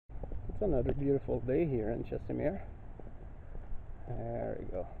It's another beautiful day here in Chestermere. There we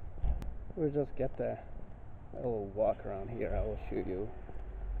go. We'll just get a little walk around here. I will show you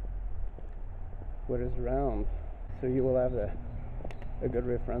what is around, so you will have a good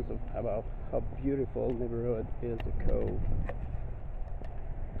reference of about how beautiful neighborhood is the Cove.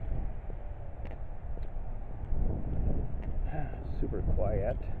 Super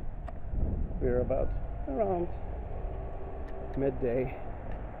quiet. We're about around midday.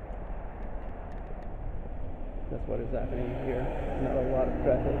 That's what is happening here. Not a lot of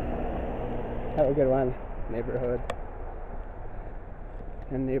traffic. Have a good one. Neighborhood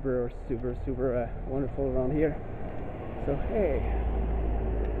and neighbor are super wonderful around here. So hey,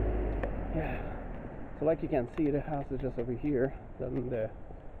 yeah. So like you can see, the house is just over here in the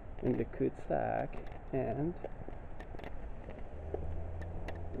cul-de-sac, and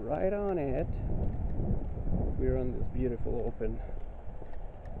right on it, we're on this beautiful open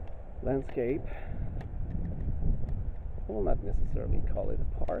landscape. I will not necessarily call it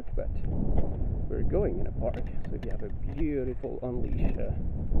a park, but we're going in a park. So if you have a beautiful unleashed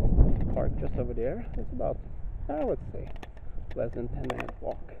park just over there, it's about, I would say, less than 10-minute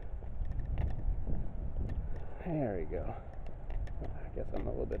walk. There we go. I guess I'm a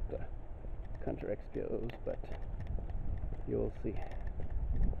little bit country exposed, but you will see.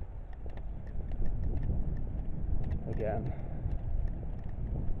 Again,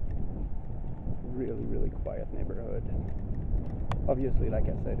 really quiet neighborhood. Obviously, like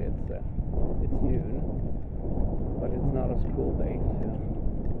I said, it's noon, but it's not a school day, so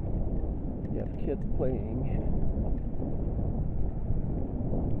you have kids playing.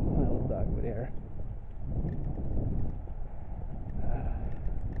 Little dog over there.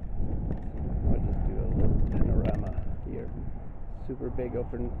 I'll just do a little panorama here. Super big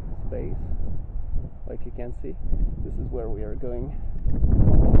open space. Like you can see, this is where we are going.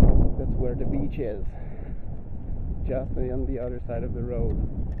 That's where the beach is. Just on the other side of the road.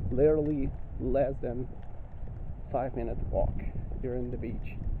 Literally less than 5-minute walk. You're in the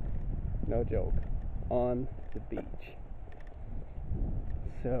beach. No joke. On the beach.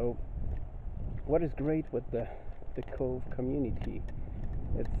 So, what is great with the Cove community,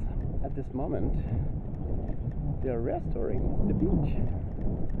 it's at this moment they're restoring the beach.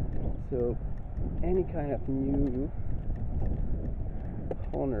 So any kind of new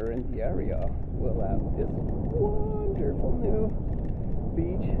owner in the area will have this wonderful new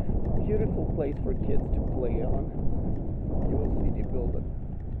beach, beautiful place for kids to play on. You will see they build a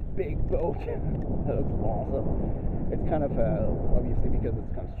big boat. That looks awesome. It's kind of obviously, because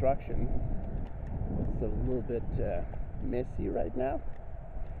it's construction, it's a little bit messy right now,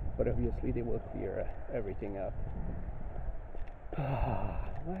 but obviously they will clear everything up.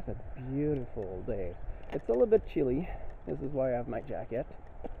 What a beautiful day. It's a little bit chilly. This is why I have my jacket.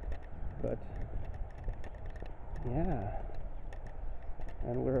 But yeah,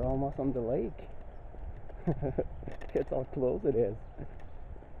 and we're almost on the lake. It's how close it is.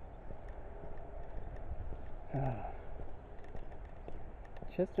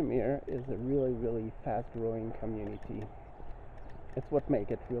 Chestermere is a really fast-growing community. It's what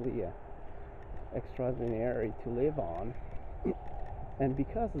makes it really extraordinary to live on. And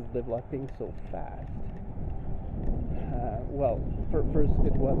because it's developing so fast, well, first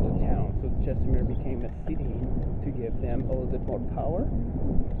it was a town, so Chestermere became a city to give them a little bit more power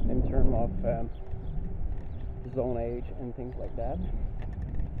in terms of zonage and things like that.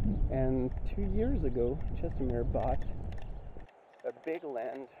 And 2 years ago, Chestermere bought a big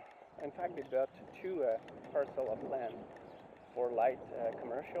land. In fact, they bought 2 parcels of land for light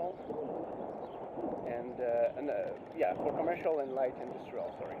commercial and for commercial and light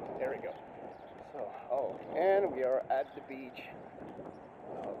industrial. Sorry, there we go. So, and we are at the beach.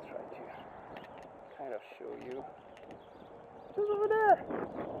 I'll try to kind of show you. Just over there.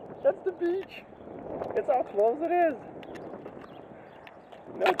 That's the beach. It's how close it is.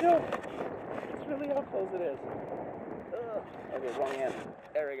 No joke. It's really how close it is. Okay, wrong end.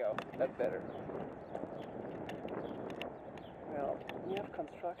 There we go. That's better. Well, we have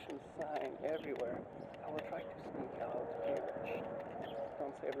construction sign everywhere. I will try to sneak out here.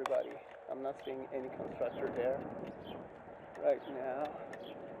 Don't say everybody. I'm not seeing any constructor there right now.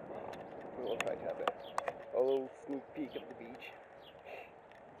 We will try to have a little sneak peek of the beach.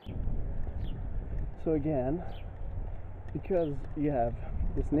 So again, because you have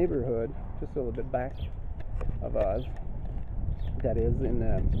this neighborhood just a little bit back of us that is in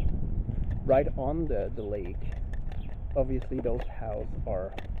right on the lake, obviously those houses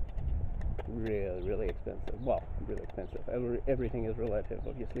are really expensive. Well, really expensive. Everything is relative,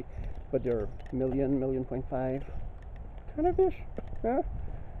 obviously, but they're $1.5 million kind of ish. Yeah?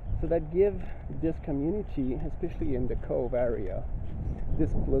 So that give this community, especially in the Cove area, this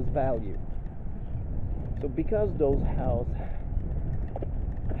plus value. So because those houses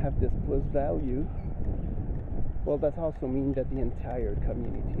have this plus value, well, that also means that the entire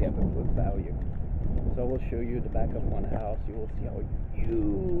community have a plus value. So I will show you the back of one house. You will see how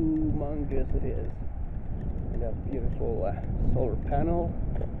humongous it is. And a beautiful solar panel.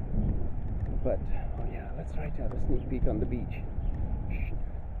 But, oh yeah, let's try to have a sneak peek on the beach. Shh.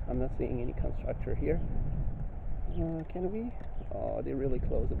 I'm not seeing any constructor here. Can we? Oh, they really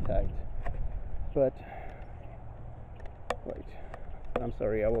close it tight. But, wait. I'm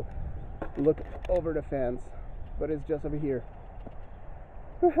sorry, I will look over the fence. But it's just over here.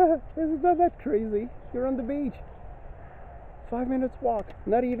 Isn't that crazy? You're on the beach. 5 minutes walk.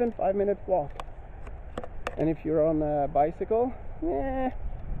 Not even 5 minutes walk. And if you're on a bicycle,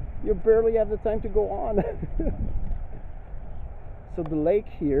 you barely have the time to go on. So the lake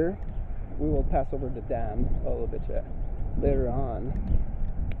here, we will pass over the dam a little bit later on.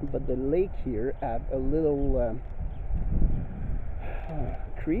 But the lake here have a little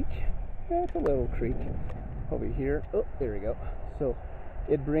creek. Yeah, it's a little creek over here. Oh, there we go. So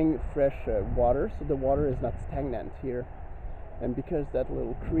it brings fresh water, so the water is not stagnant here. And because that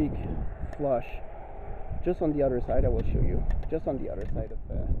little creek flush just on the other side, I will show you, just on the other side of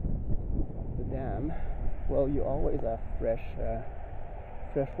the dam, well, you always have fresh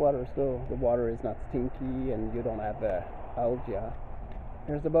water, so the water is not stinky and you don't have algae.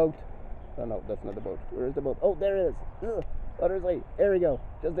 Here's the boat. Oh no, that's not the boat. Where's the boat? Oh, there it is. Ugh. Other side. There we go.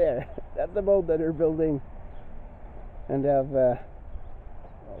 Just there. That's the boat that they're building. And they have, well,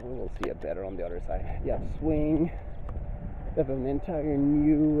 we will see it better on the other side. You have swing. They have an entire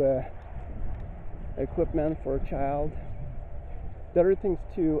new equipment for a child. The other things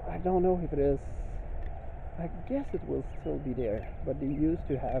too, I don't know if it is, I guess it will still be there, but they used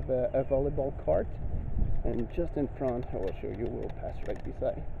to have a volleyball court, and just in front, I will show you, we'll pass right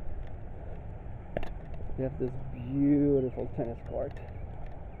beside. They have this beautiful tennis court.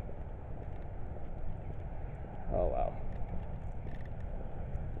 Oh wow.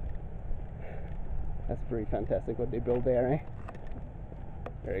 That's pretty fantastic what they built there, eh?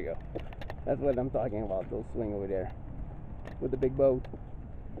 There you go. That's what I'm talking about, those swing over there. With the big boat.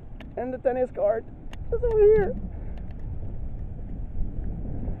 And the tennis court. Just over here.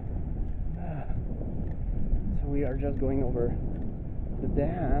 So we are just going over the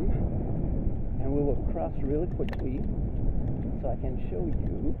dam. And we will cross really quickly so I can show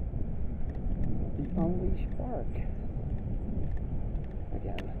you the Unleashed Park.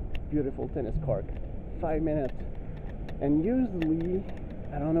 Again, beautiful tennis court. 5 minutes. And usually,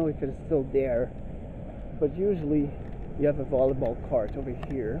 I don't know if it is still there, but usually you have a volleyball court over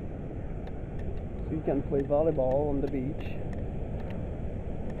here. So you can play volleyball on the beach.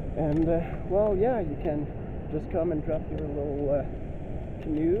 And, well, yeah, you can just come and drop your little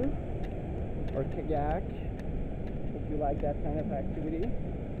canoe or kayak if you like that kind of activity.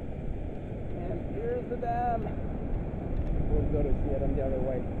 And here's the dam. We'll go to see it on the other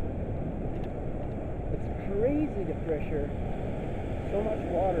way. It's crazy, the pressure. So much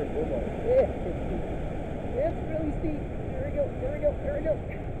water. It's steep. It's really steep. Here we go, here we go, here we go.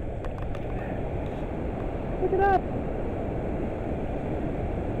 Look at that.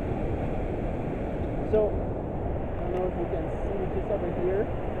 So, I don't know if you can see just over here.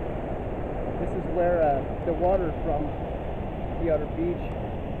 This is where the water from the other beach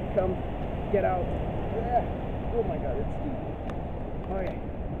comes, get out. Yeah. Oh my god, it's steep. Okay.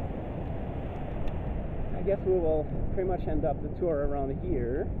 I guess we will pretty much end up the tour around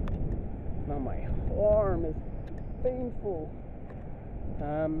here. Now my arm is painful.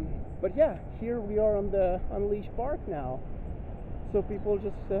 But yeah, here we are on the Unleashed Park now. So people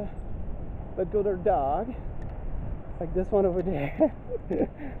just let go their dog. Like this one over there.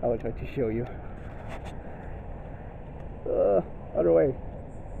 I will try to show you. Other way.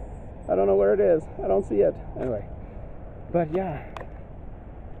 I don't know where it is. I don't see it. Anyway. But yeah.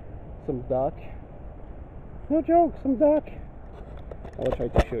 Some duck. No joke, some duck. I will try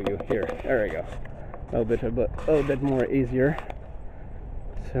to show you here. There we go. A little bit more easier.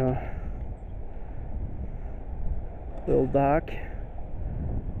 So, little duck.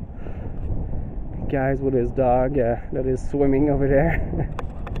 Guys with his dog that is swimming over there.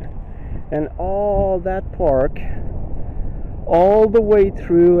 And all that park, all the way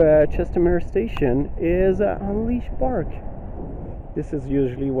through Chestermere station, is Unleashed Park. This is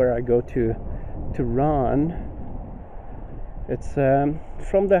usually where I go to run. It's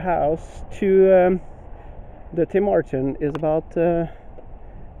from the house to the Tim Horton is about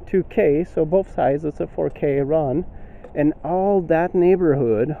 2K, so both sides it's a 4K run, And all that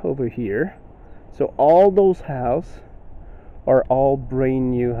neighborhood over here, so all those houses are all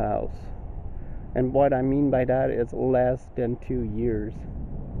brand new house. And what I mean by that is less than 2 years.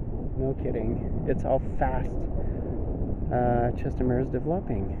 No kidding. It's how fast Chestermere is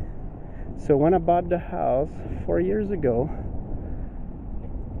developing. So when I bought the house 4 years ago,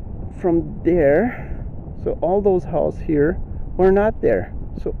 from there, so all those houses here were not there.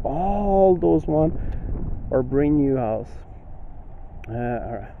 So all those one are brand new house.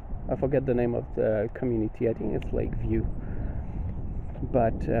 I forget the name of the community. I think it's Lakeview.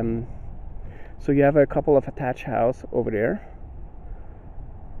 But so you have a couple of attached house over there.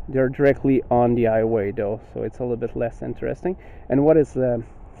 They're directly on the highway though, so it's a little bit less interesting. And what is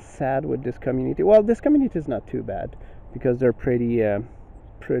sad with this community? Well, this community is not too bad because they're pretty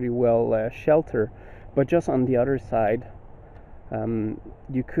well sheltered. But just on the other side,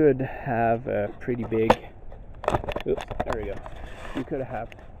 you could have a pretty big. Oops, there we go. You could have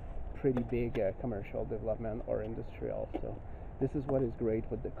pretty big commercial development or industrial. So this is what is great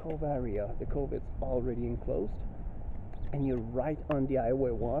with the Cove area. The Cove is already enclosed, and you're right on the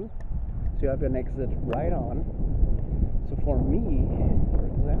Highway 1, so you have an exit right on. So for me, for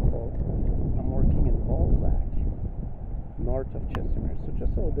example, I'm working in Balzac, north of Chestermere, so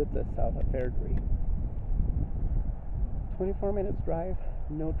just a little bit south of Airdrie. 24 minutes drive,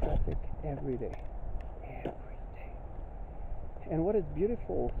 no traffic every day. And what is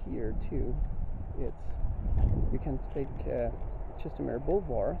beautiful here too, it's you can take Chestermere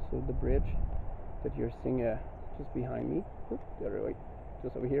Boulevard, so the bridge that you're seeing just behind me. Oops, the other way,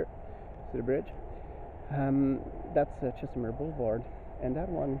 just over here. See the bridge? That's Chestermere Boulevard, and that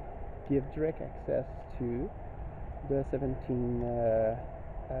one gives direct access to the 17th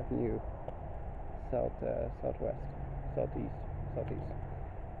Avenue southeast.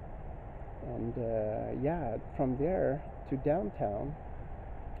 And yeah, from there to downtown,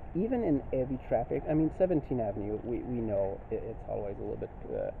 even in heavy traffic, I mean 17th Avenue, we know it's always a little bit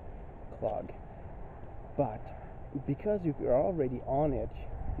clogged. But because you're already on it,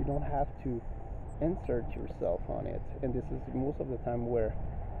 you don't have to insert yourself on it. And this is most of the time where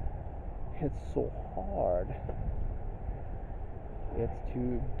it's so hard. It's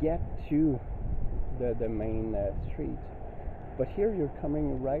to get to the main street. But here you're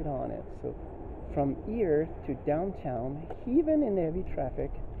coming right on it. So from here to downtown, even in heavy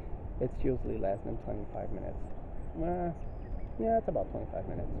traffic, it's usually less than 25 minutes. Yeah, it's about 25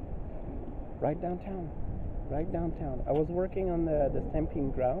 minutes. Right downtown. I was working on the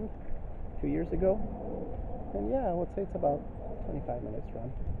stamping ground 2 years ago, and yeah, I would say it's about 25 minutes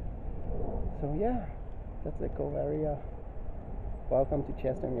run. So yeah, that's the Cove area. Welcome to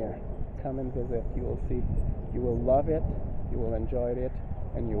Chestermere. Come and visit. You will see. You will love it. You will enjoy it,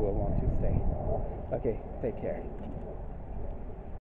 and you will want to stay. Okay, take care.